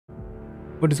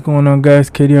What is going on, guys?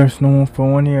 KDR Snow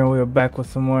 141 here. We are back with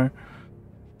some more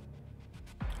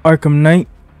Arkham Knight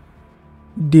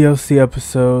DLC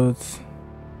episodes.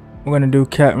 We're gonna do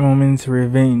Catwoman's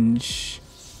Revenge.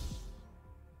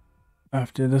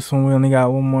 After this one, we only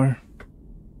got one more.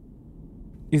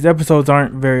 These episodes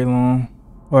aren't very long,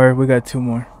 or we got two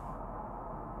more.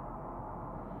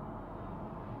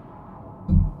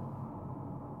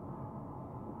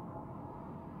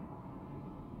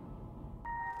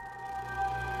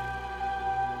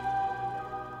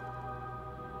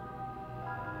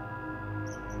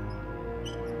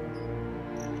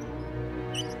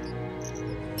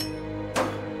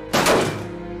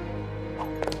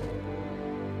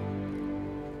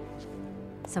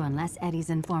 So unless Eddie's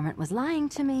informant was lying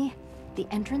to me, the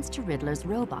entrance to Riddler's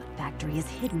robot factory is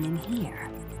hidden in here.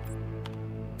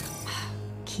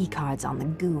 Keycards on the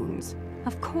goons.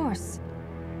 Of course.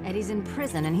 Eddie's in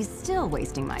prison and he's still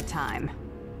wasting my time.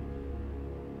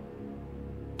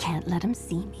 Can't let him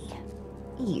see me.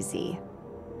 Easy.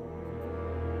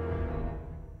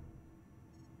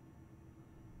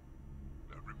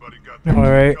 Everybody got their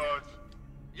All right. cards?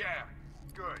 Yeah,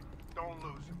 good. Don't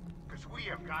lose them, because we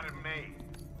have got it made.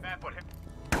 That would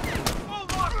full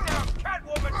lockdown!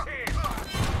 Catwoman's here!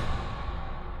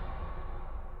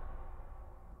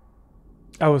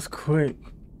 That was quick.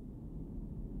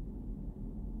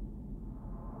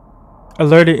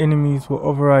 Alerted enemies will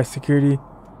override security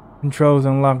controls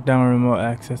and lock down remote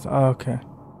access. Oh, okay.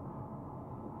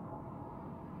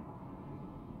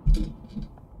 You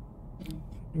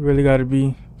really gotta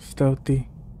be stealthy.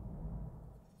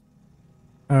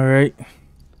 Alright.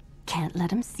 Can't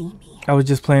let him see me. I was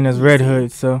just playing as Red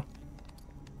Hood, so.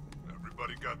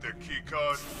 Everybody got their key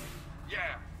cards?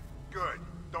 Yeah, good.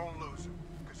 Don't lose them,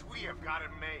 because we have got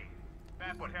it made.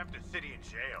 That would have the city in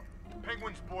jail.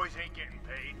 Penguin's boys ain't getting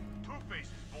paid.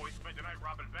 Two-Face's boys spent the night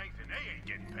robbing banks and they ain't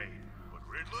getting paid. But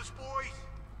Riddler's boys,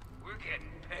 we're getting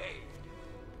paid.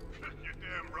 You're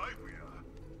damn right we are.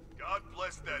 God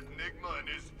bless that Enigma and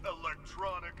his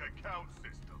electronic account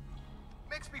system.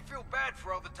 Makes me feel bad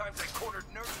for all the times I cornered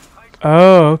nerds in high school.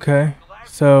 Oh, okay.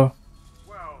 So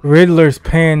Riddler's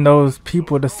paying those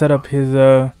people to set up his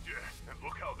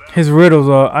riddles.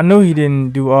 I know he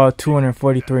didn't do all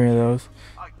 243 of those.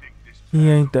 He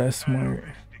ain't that smart.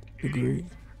 Agreed.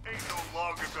 Ain't no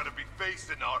longer gonna be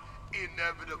facing our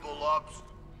inevitable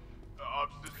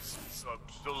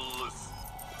obstacles.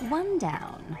 One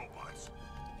down. Robots.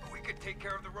 We could take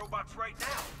care of the robots right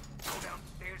now. Go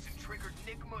downstairs and trigger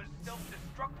Enigma's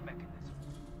self-destruct mechanism.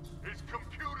 His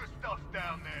computer stuff's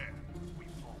down there. We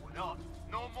blow it up.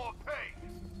 No more pay.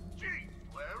 Jeez,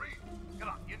 Larry. Come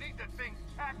on, you need to think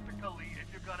tactically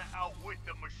if you're gonna outwit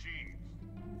the machines.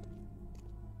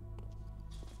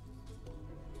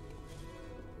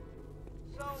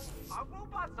 So, are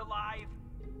robots alive?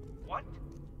 What?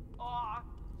 Are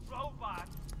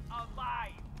robots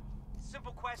alive?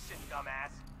 Simple question,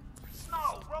 dumbass.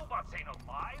 No, robots ain't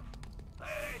alive. I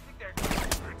think they're...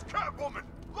 It's Catwoman!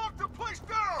 Lock the place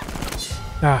down!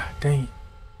 Ah, dang.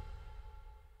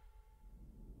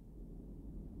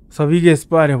 So if you get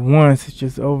spotted once, it's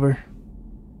just over.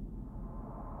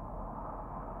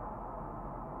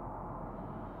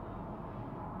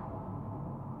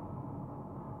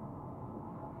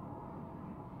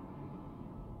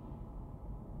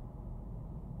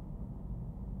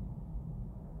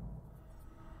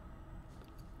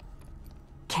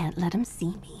 Can't let him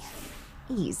see me.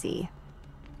 Easy.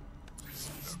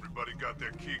 Everybody got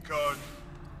their key cards?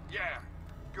 Yeah,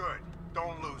 good.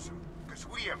 Don't lose them, because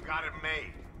we have got it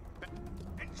made.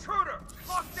 Intruder!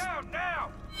 Lock down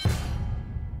now!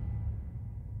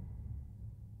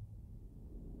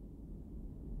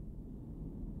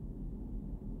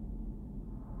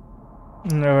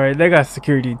 Alright, they got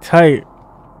security tight.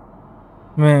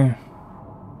 Man.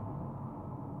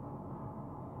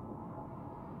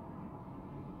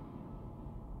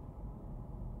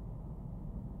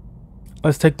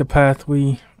 Let's take the path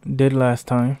we did last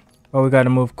time. Oh, we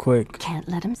gotta move quick. Can't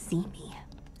let him see me.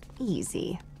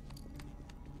 Easy.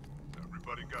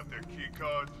 Everybody got their key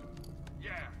cards?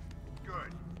 Yeah,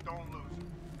 good. Don't lose them.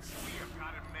 We have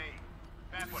got it made.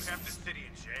 That would have the city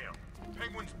in jail.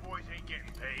 Penguin's boys ain't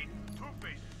getting paid.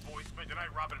 Two-Face's boys spent the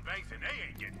night robbing banks and they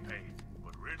ain't getting paid.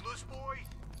 But Riddler's boys,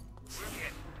 we're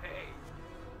getting paid.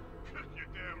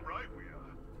 You're damn right we are.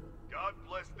 God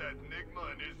bless that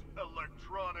Enigma and his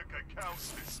electronic account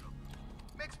system.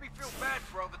 Makes me feel bad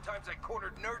for all the times I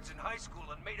cornered nerds in high school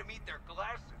and made them eat their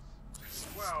glasses.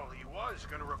 Well, he was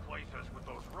gonna replace us with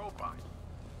those robots.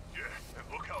 Yeah, and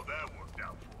look how that worked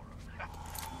out for him.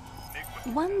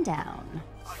 Enigma. One down.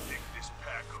 I think this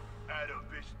pack of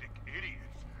atavistic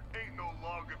idiots ain't no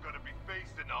longer gonna be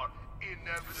facing our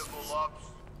inevitable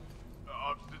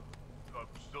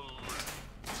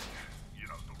you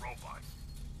know, the robots.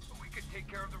 But we could take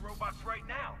care of the robots right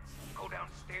now. Go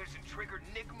downstairs and trigger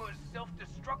Nigma's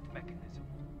self-destruct mechanism.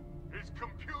 His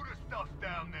computer stuff's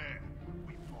down there.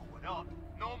 We blow it up.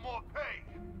 No more pay.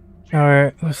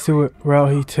 Alright, let's see what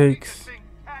route he takes. Think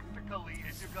tactically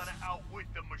if you're gonna outwit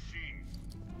the machine.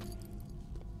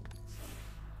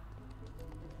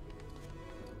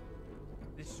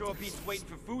 This sure beats waiting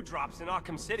for food drops in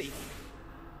Arkham City.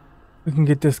 We can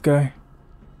get this guy.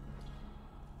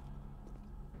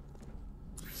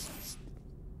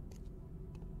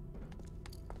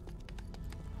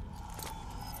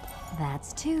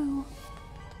 That's two.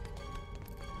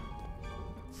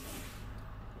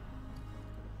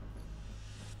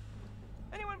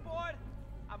 Anyone bored?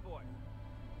 I'm bored.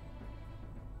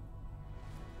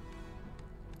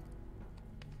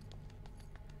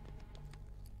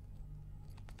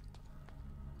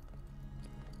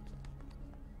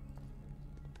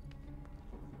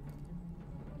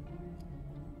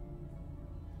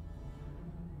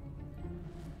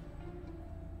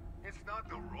 It's not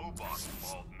the robots'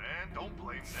 fault, man. Don't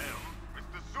blame them. It's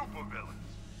the supervillains.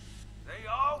 They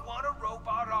all want a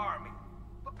robot army.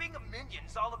 But being a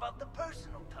minion's all about the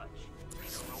personal touch.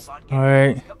 Being a robot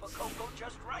Alright. cup of cocoa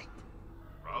just right.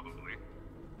 Probably.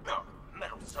 No,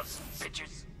 metal sons of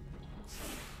bitches.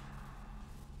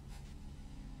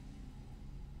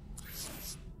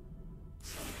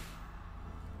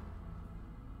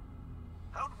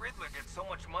 How'd Riddler get so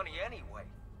much money anyway?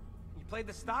 He played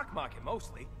the stock market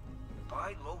mostly.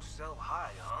 Buy low, sell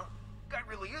high, huh? Guy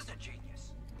really is a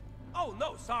genius. Oh,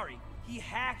 no, sorry. He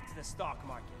hacked the stock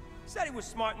market. Said he was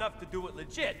smart enough to do it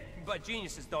legit, but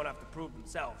geniuses don't have to prove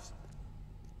themselves.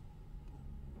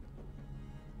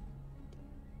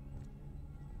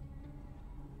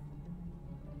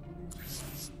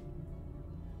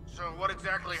 So what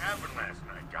exactly happened last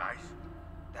night, guys?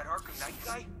 That Arkham Knight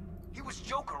guy? He was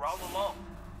Joker all along.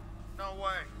 No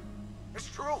way. It's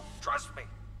true. Trust me.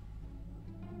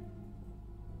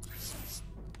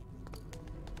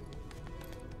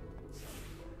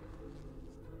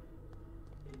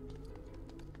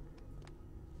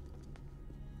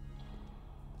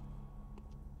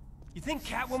 You think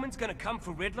Catwoman's gonna come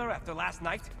for Riddler after last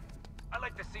night? I'd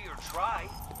like to see her try.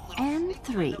 And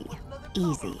three.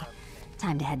 Easy.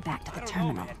 Time to head back to I the don't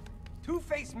terminal. know, man.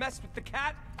 Two-Face messed with the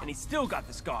cat, and he's still got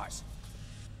the scars.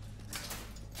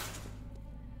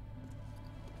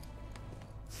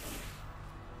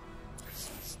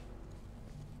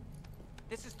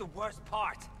 This is the worst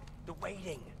part. The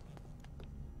waiting.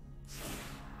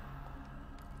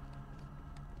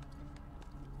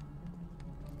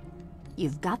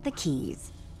 You've got the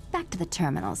keys. Back to the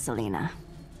terminal, Selina.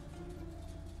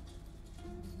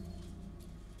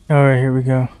 Alright, here we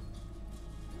go.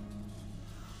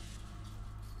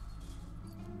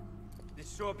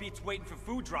 This sure beats waiting for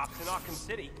food drops in Arkham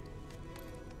City.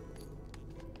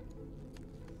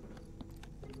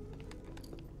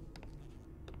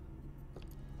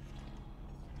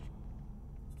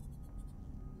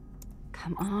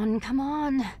 Come on, come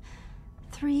on.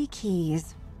 3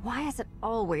 keys. Why is it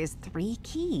always 3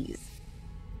 keys?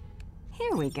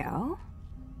 Here we go.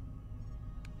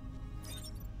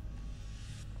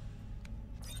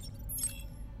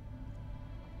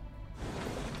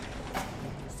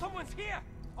 Someone's here!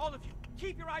 All of you,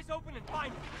 keep your eyes open and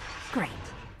find me. Great.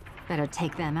 Better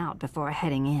take them out before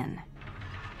heading in.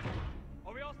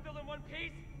 Are we all still in one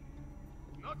piece?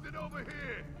 Nothing over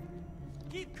here.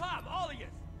 Keep calm, all of you.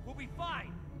 We'll be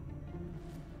fine.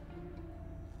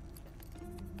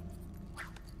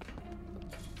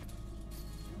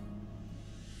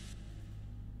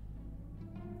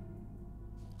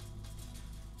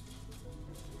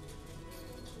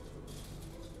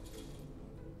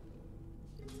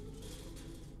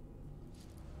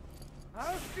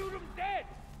 I'll shoot him dead!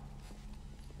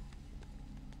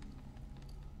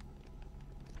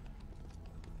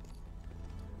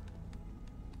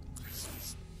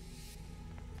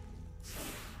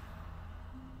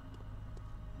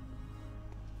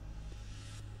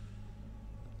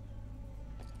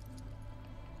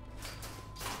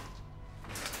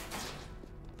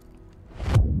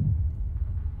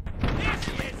 There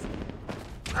she is!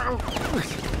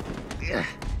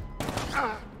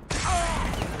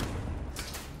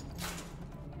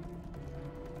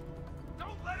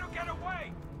 Don't let her get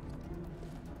away!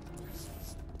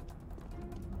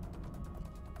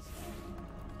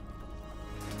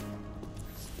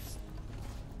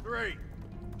 3,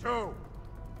 2,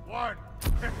 1.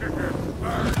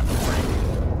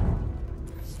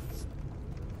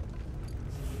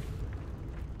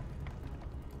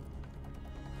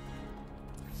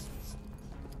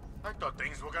 I thought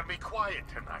things were gonna be quiet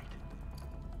tonight.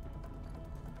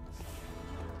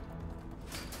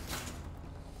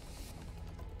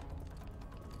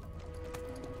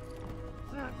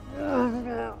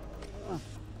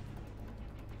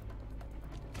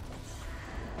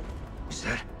 Is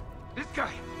that this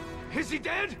guy? Is he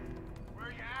dead? Where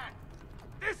you at?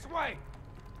 This way!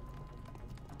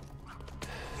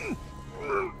 I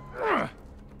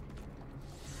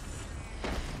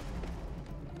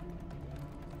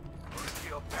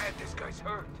feel bad this guy's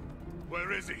hurt.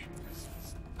 Where is he?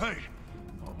 Hey,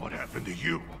 what happened to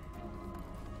you?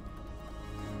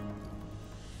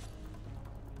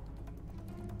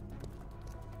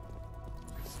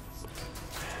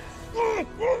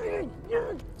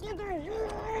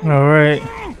 All right.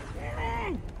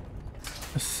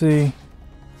 Let's see.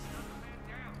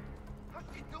 How's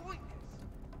she doing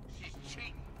this? She's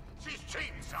cheating. She's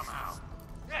cheating somehow.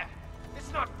 Yeah,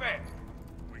 it's not fair.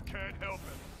 We can't help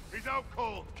him. He's out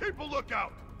cold. Keep a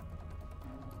lookout.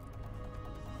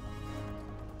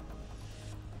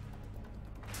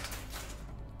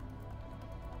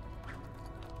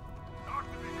 Talk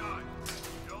to me, guys.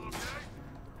 You all okay?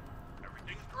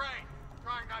 Everything's great.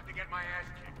 Trying not to get my ass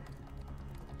kicked.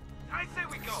 I say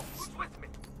we go. Who's with me?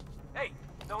 Hey,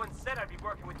 no one said I'd be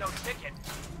working with no ticket.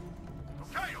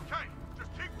 Okay, okay.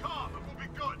 Just keep calm and we'll be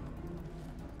good.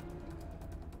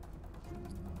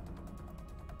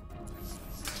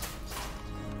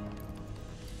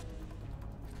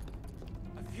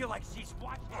 I feel like she's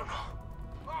watching.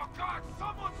 Oh God,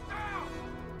 someone's down!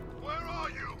 Where are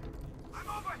you? I'm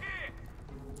over here!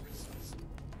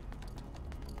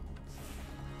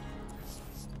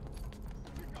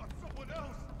 We got someone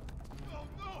else. Oh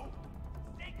no!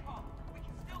 Stay calm. We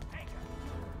can still take her.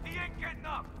 He ain't getting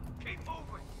up. Keep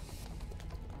moving.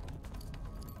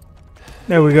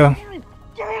 There we go. Here!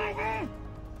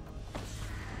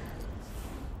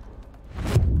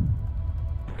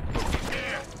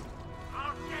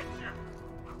 I'll get you!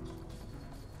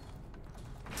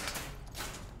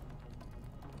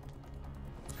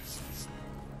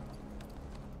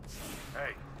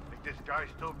 Hey, think this guy's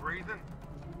still breathing?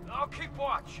 I'll keep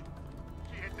watch.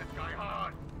 She hit this guy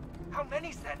hard. How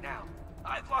many's that now?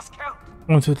 I've lost count.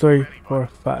 1, 2, 3, 4,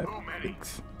 5, Too many.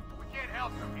 6. We can't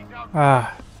help him. He's out.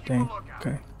 Ah, Keep a dang. lookout.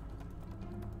 Okay.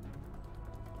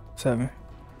 7.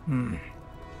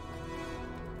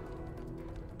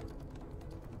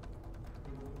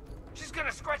 She's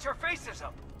gonna scratch her faces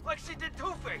up, like she did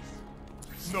Two-Face.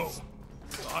 No.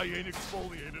 I ain't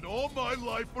exfoliated all my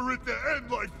life for it to end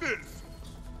like this.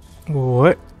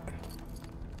 What?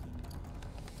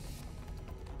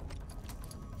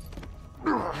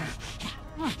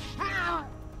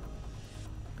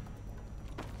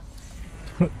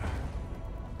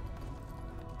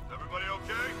 Everybody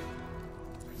okay?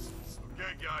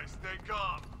 Okay, guys, stay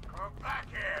calm. Come back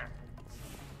here.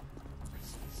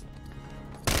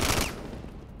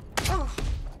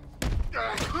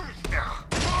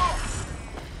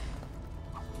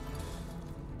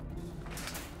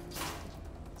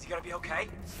 Is he gonna be okay?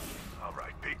 All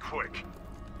right, be quick.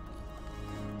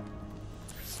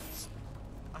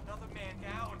 Another man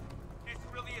down. This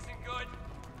really isn't good.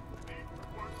 We need to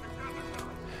work together,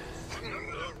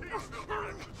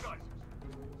 guys.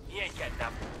 He ain't getting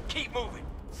up. Keep moving.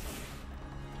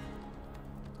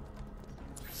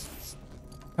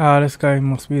 Ah, this guy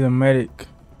must be the medic.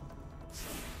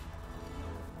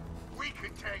 We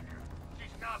can take her.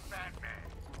 She's not Batman.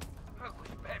 I wish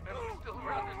Batman was still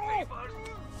around to save us.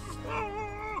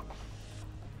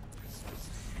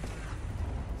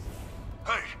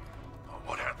 Hey,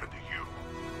 what happened to you?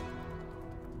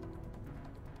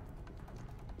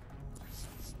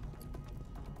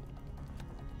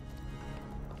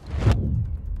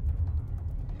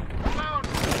 Found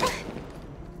her.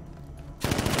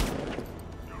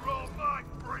 You're all mine,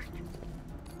 freak.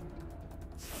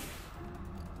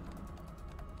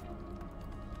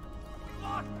 We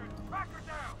lost her. Track her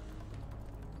down.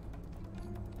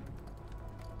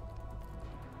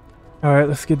 Alright,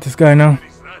 let's get this guy now.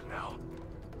 He's that now.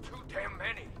 Too damn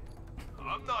many.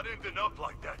 I'm not ending up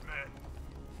like that, man.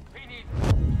 We need...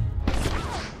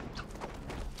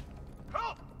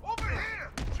 Help! Over here!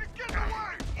 She's getting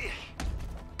away!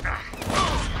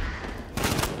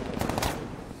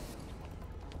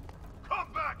 Come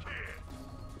back here!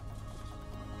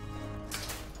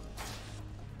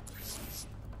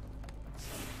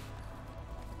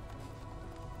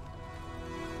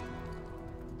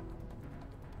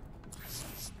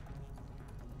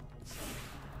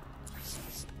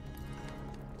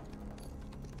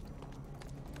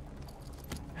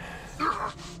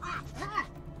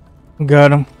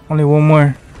 Got him. Only one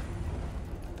more.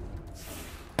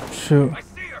 Shoot. I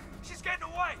see her.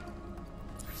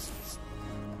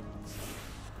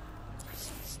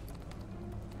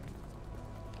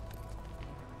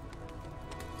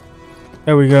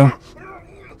 There we go.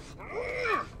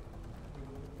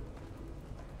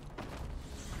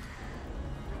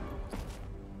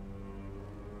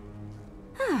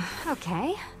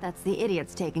 Okay, that's the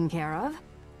idiots taken care of.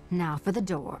 Now for the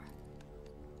door.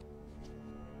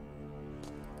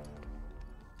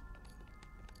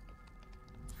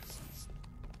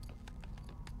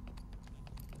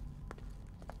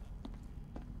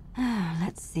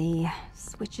 Let's see.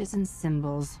 Switches and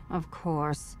symbols, of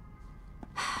course.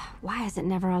 Why is it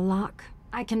never a lock?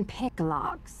 I can pick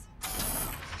locks.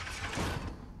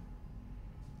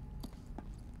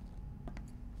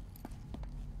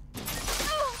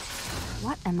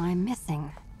 What am I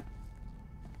missing?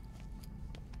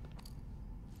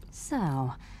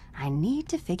 So, I need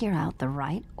to figure out the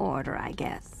right order, I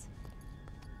guess.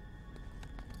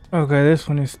 Okay, this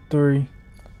one is 3.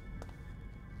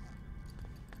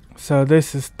 So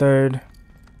this is 3rd.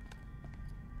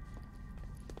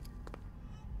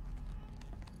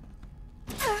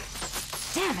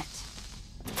 Damn it!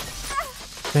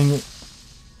 Dang it.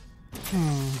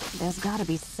 There's gotta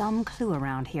be some clue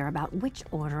around here about which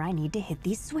order I need to hit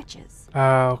these switches.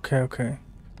 Ah, okay.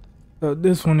 So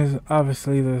this one is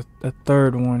obviously the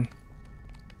 3rd one.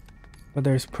 But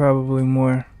there's probably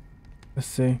more. Let's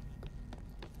see.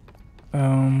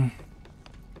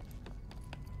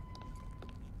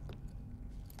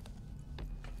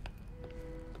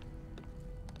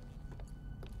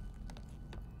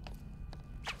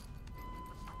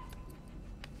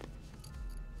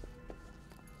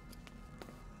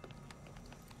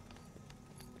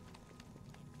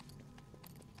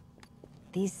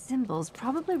 These symbols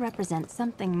probably represent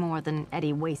something more than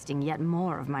Eddie wasting yet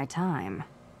more of my time.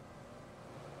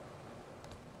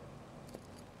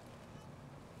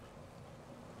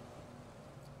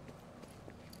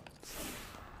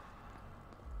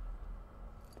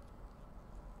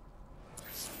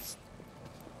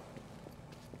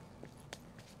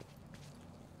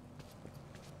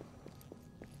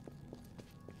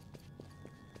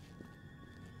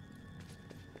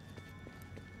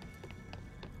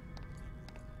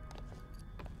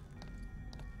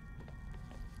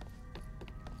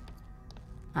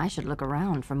 I should look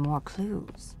around for more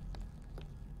clues.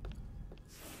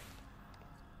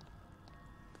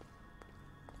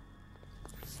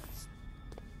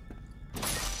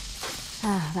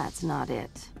 Ah, that's not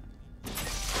it.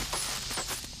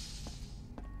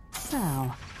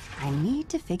 So, I need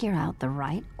to figure out the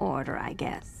right order, I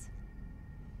guess.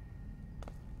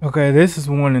 Okay, this is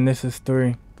 1 and this is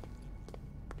 3.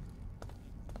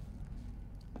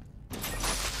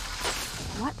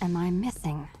 What am I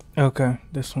missing? Okay,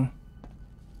 this one.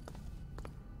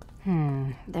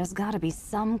 There's gotta be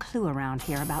some clue around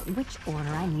here about which order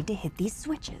I need to hit these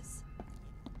switches.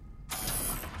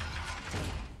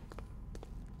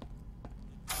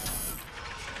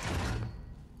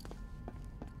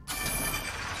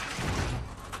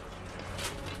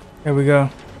 There we go.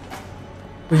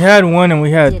 We had 1 and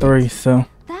we had 3, so.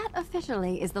 That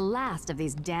officially is the last of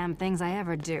these damn things I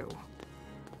ever do.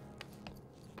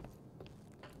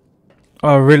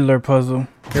 Oh, Riddler puzzle.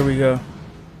 Here we go.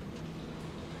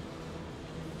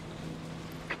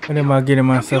 What am I getting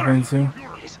myself into?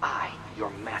 It is I, your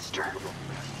master.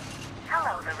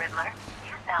 Hello, the Riddler.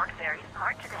 You sound very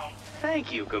smart today.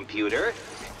 Thank you, computer.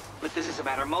 But this is a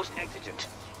matter most exigent.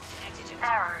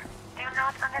 Error. Do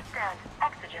not understand.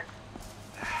 Exigent.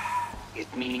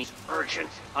 It means urgent.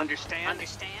 Understand?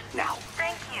 Now.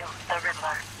 Thank you, the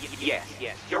Riddler.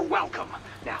 Yes. You're welcome.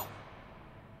 Now.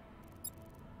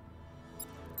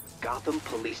 Gotham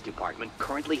Police Department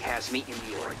currently has me in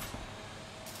the order.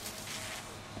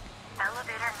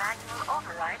 Elevator manual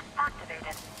override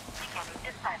activated. Beginning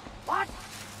descent. What?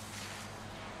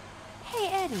 Hey,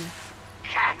 Eddie.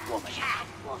 Catwoman.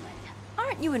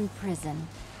 Aren't you in prison?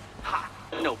 Ha!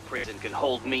 No prison can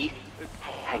hold me.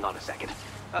 Hang on a second.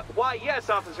 Why, yes,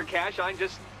 Officer Cash, I'm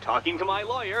just talking to my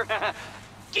lawyer.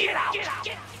 Get out!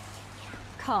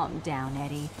 Calm down,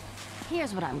 Eddie.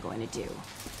 Here's what I'm going to do.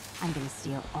 I'm going to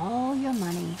steal all your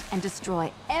money and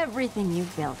destroy everything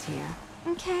you've built here.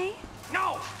 Okay?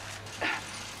 No!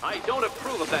 I don't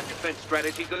approve of that defense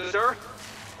strategy, good sir.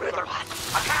 Riddler,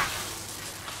 attack!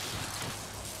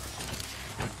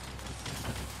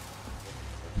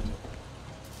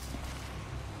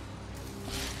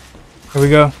 Here we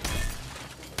go.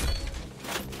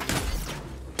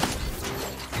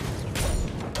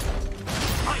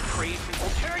 My creation will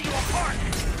tear you apart!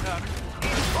 In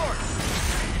court!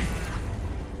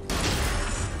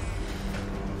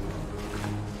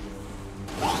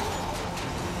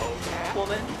 Oh,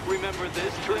 Catwoman, remember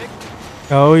this trick?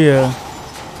 Oh yeah.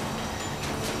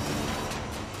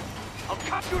 I'll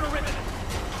cut you to ribbons!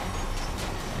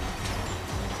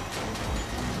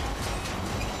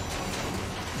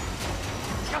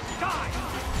 die!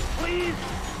 Please?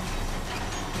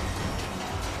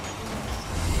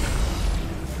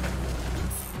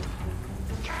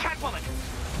 Catwoman!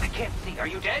 I can't see. Are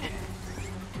you dead?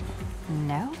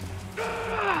 No?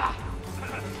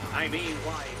 I mean,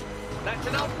 why? That's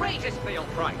an outrageous fail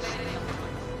price.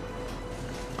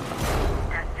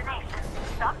 Destination.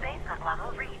 Sub-basement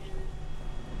level reached.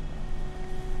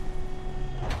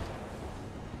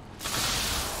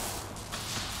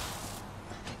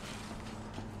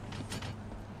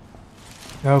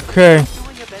 Okay.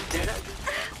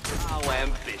 How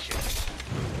ambitious.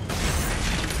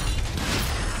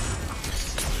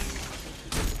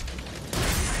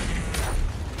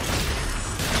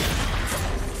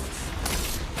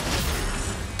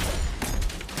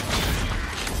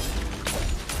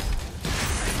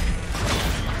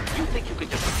 You think you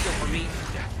could just steal from me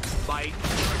by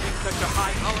charging such a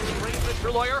high hourly rate,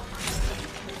 Mr. Lawyer?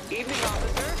 Evening,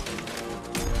 officer.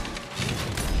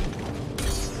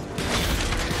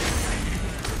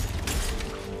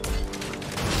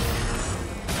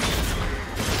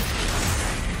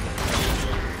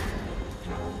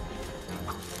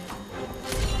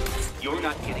 You're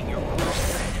not getting your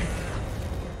first.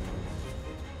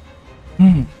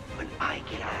 When I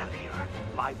get out of here,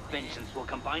 my vengeance will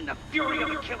combine the fury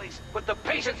of Achilles with the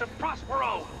patience of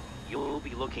Prospero. You'll be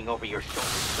looking over your shoulder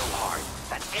so hard,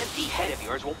 that empty head of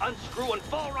yours will unscrew and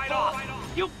fall right off.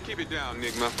 You Keep it down,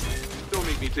 Nigma. Don't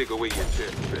make me take away your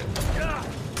chest strip.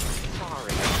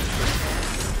 Sorry.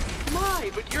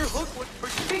 My, but your hook was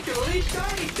particularly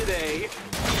shiny today.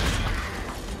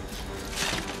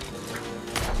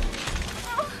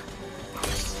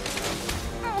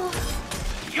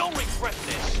 You'll regret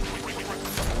this.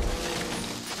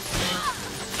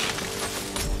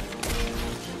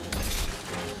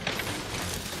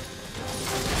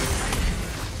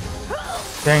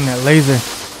 Dang, that laser.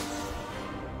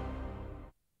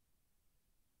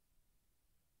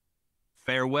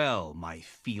 Farewell, my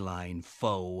feline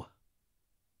foe.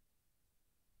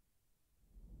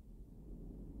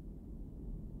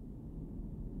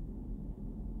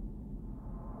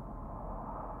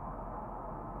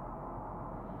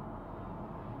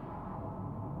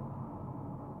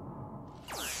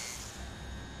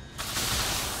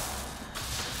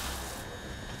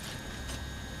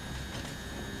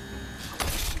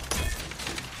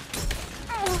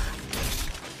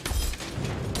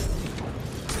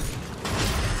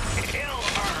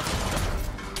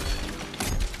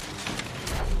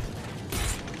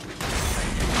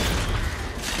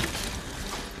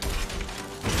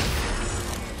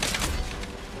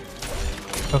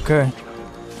 Okay.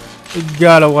 You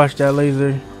gotta watch that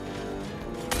laser.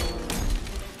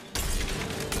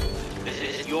 This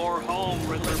is your home,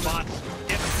 Riddler bots.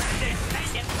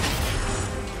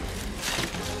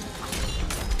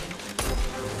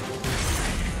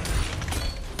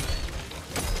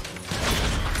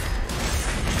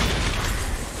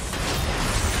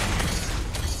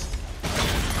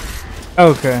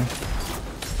 Okay.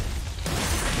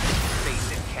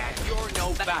 Face it, Cat, you're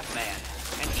no Batman.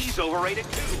 And he's overrated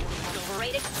too.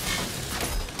 Overrated?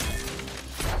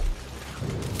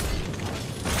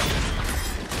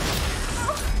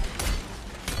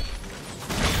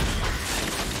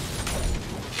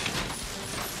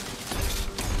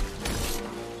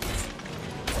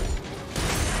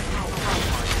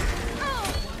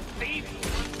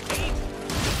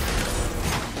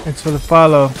 Thanks for the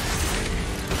follow.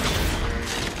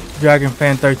 Dragon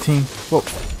Fan 13. Whoa.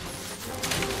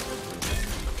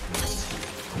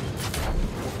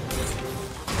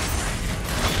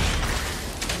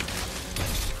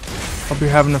 Hope you're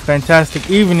having a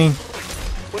fantastic evening.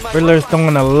 Riddler's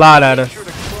throwing a lot at us.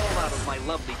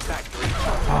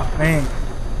 Oh man.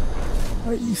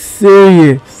 Are you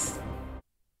serious?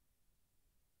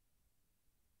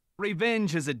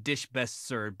 Revenge is a dish best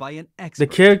served by an expert.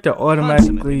 The character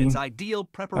automatically Its ideal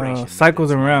preparation cycles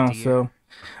methods, my around, dear. so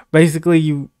basically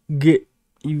you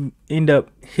end up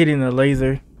hitting a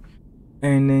laser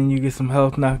and then you get some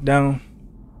health knocked down.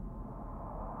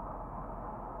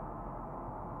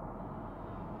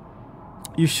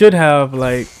 You should have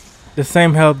like the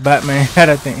same health Batman had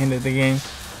at the end of the game,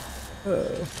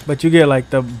 but you get like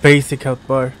the basic health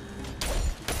bar.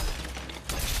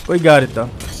 We got it though.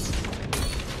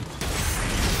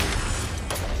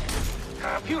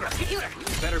 Computer,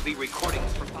 you better be recording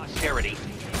this for posterity.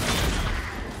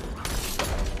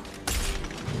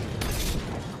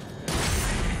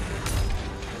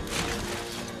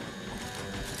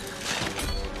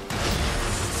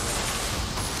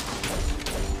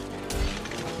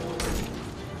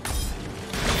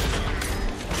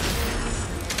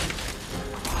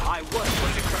 I was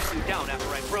going to cut you down after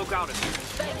I broke out of here.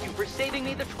 Thank you for for saving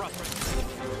me the trouble.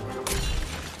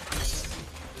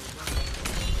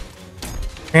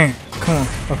 Damn, come on.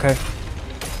 Okay.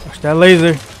 Watch that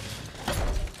laser.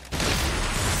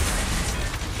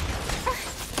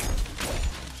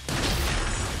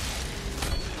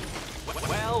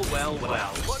 Well.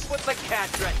 What was the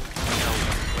cat dress? No,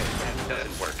 that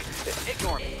doesn't work.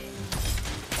 Ignore me.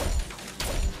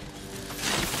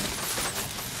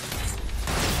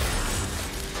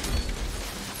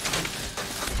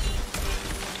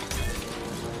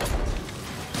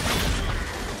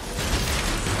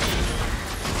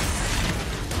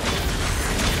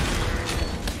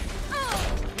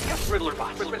 Riddler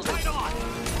bot. Right on.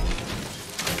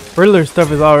 Riddler stuff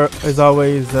is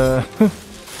always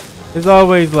is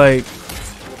always like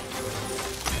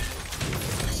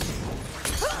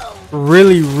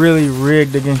really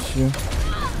rigged against you.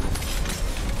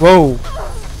 Whoa.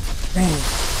 Dang.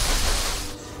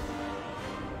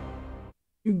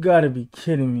 You gotta be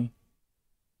kidding me.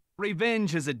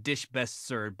 Revenge is a dish best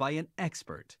served by an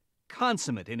expert,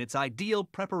 consummate in its ideal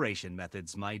preparation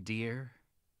methods, my dear.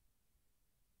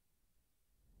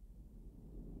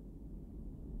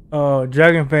 Oh,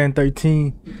 Dragonfan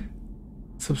 13.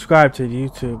 Subscribe to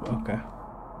YouTube. Okay.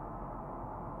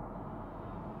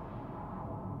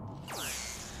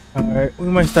 Alright, we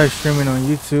might start streaming on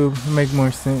YouTube. It'll make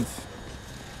more sense.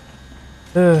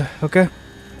 Okay.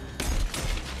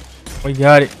 We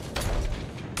got it.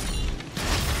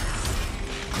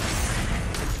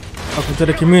 Welcome to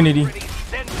the community.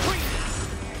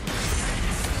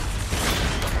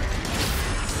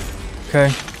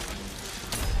 Okay.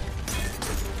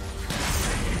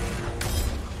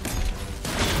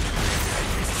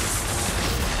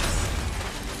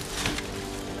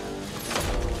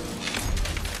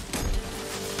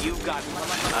 You got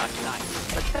last night,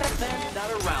 but that man's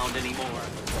not around anymore.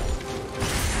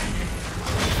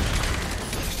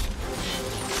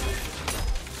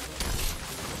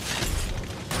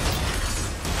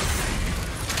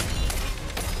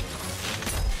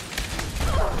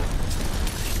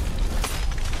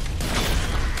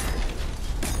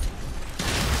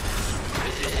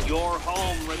 This is your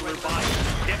home, Riddler Bot.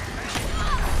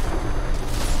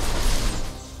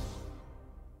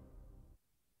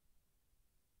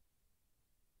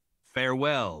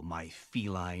 Farewell, my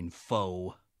feline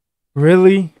foe.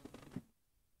 Really?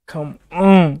 Come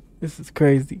on. This is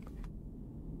crazy.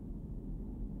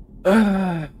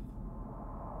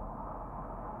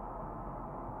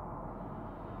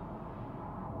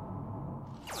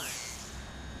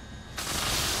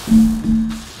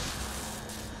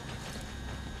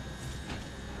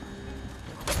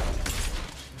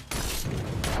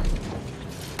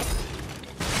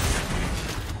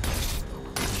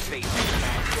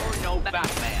 You're no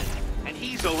Batman, and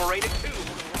he's overrated too.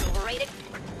 Overrated?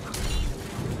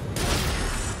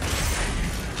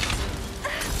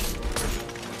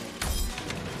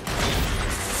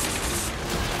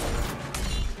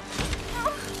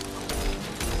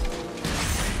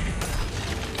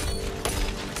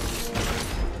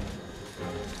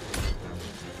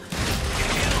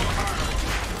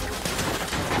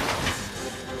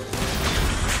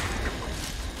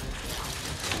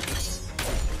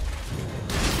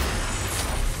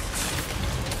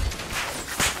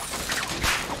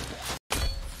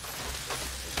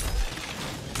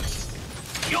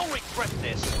 You'll regret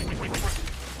this.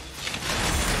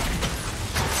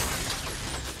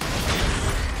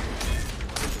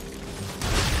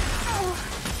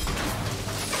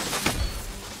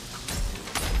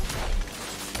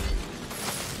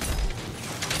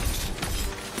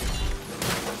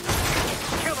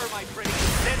 Kill her, my pretty,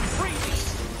 then free me.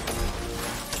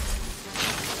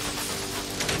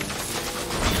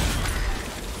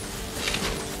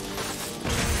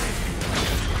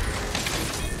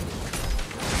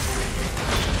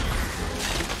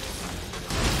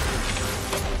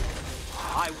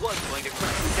 I was going to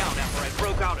crack you down after I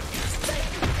broke out of you.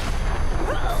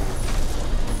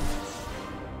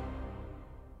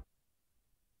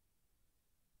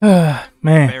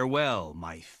 Man. Farewell,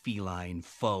 my feline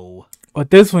foe. But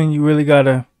this one you really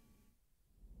gotta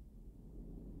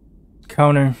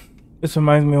counter. This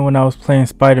reminds me of when I was playing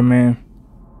Spider-Man.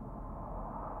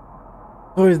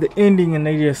 Towards the ending and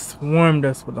they just swarmed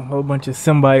us with a whole bunch of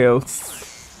symbiotes.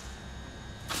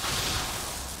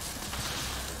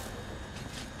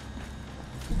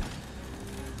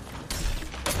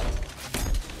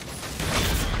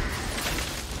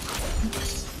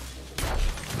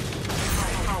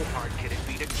 How hard can it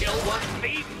be to kill one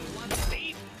thief?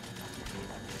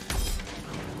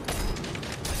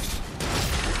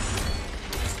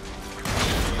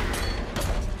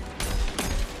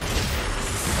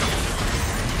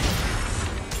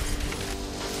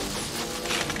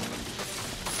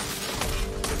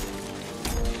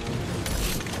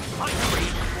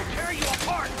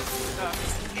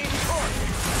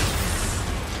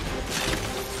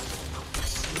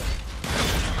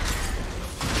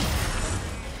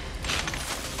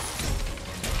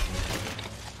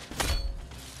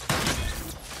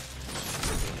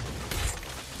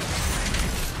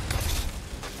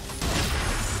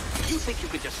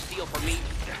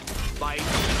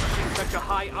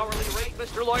 my hourly rate,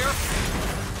 Mr. Lawyer?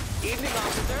 Evening,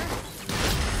 officer.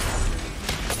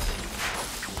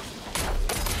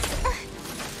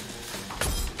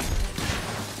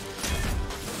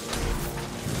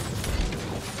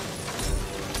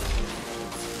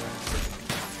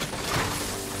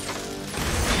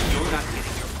 You're not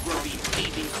getting your grubby,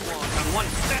 thieving claws on 1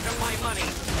 cent of my money.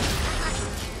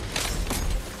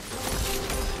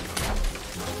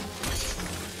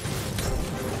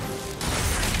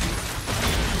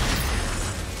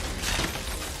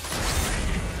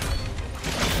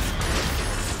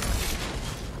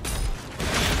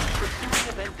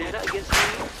 Vendetta against me?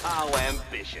 How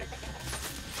ambitious.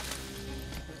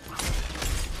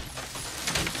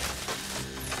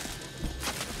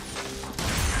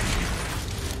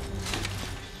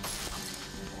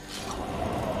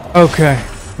 Okay,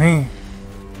 man,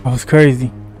 that was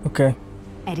crazy. Okay.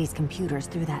 Eddie's computer's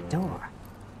through that door.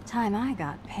 Time I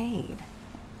got paid.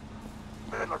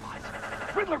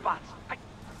 Riddler bots!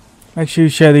 Make sure you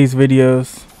share these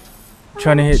videos. I'm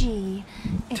trying to hit Gee,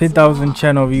 it's 10,000 long.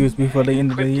 channel views before the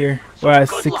end of the year. We're at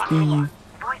 6,500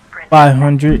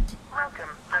 Welcome,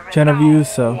 the channel views,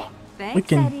 so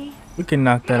Thanks, Eddie. we can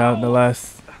knock that out the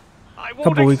last I won't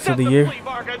couple weeks of accept the the year. plea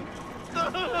bargain.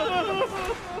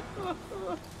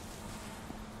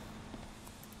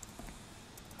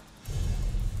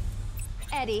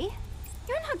 Eddie,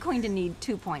 you're not going to need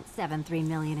 2.73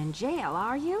 million in jail,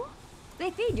 are you? They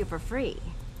feed you for free.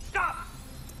 Stop!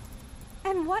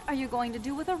 And what are you going to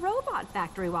do with a robot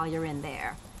factory while you're in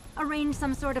there? Arrange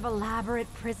some sort of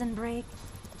elaborate prison break?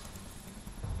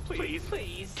 Please,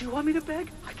 please. Do you want me to beg?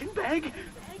 I can beg.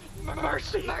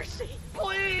 Mercy. Mercy.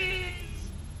 Please.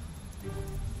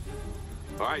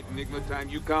 All right, Enigma, time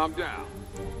you calm down.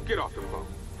 Get off the phone.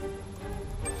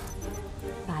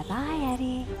 Bye-bye,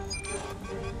 Eddie.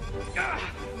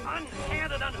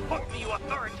 Unhand and unhook me, you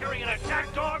authoritarian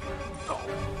attack dog! Oh,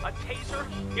 a taser?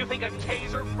 You think a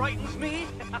taser frightens me?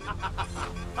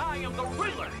 I am the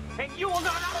Riddler, and you will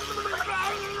not...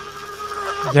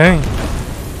 Dang.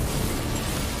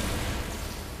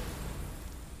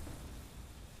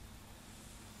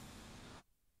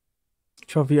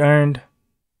 Trophy earned.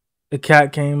 The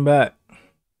cat came back.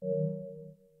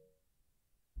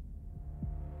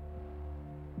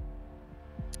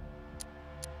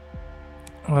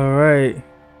 Alright.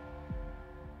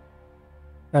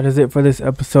 That is it for this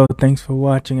episode. Thanks for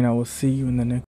watching, and I will see you in the next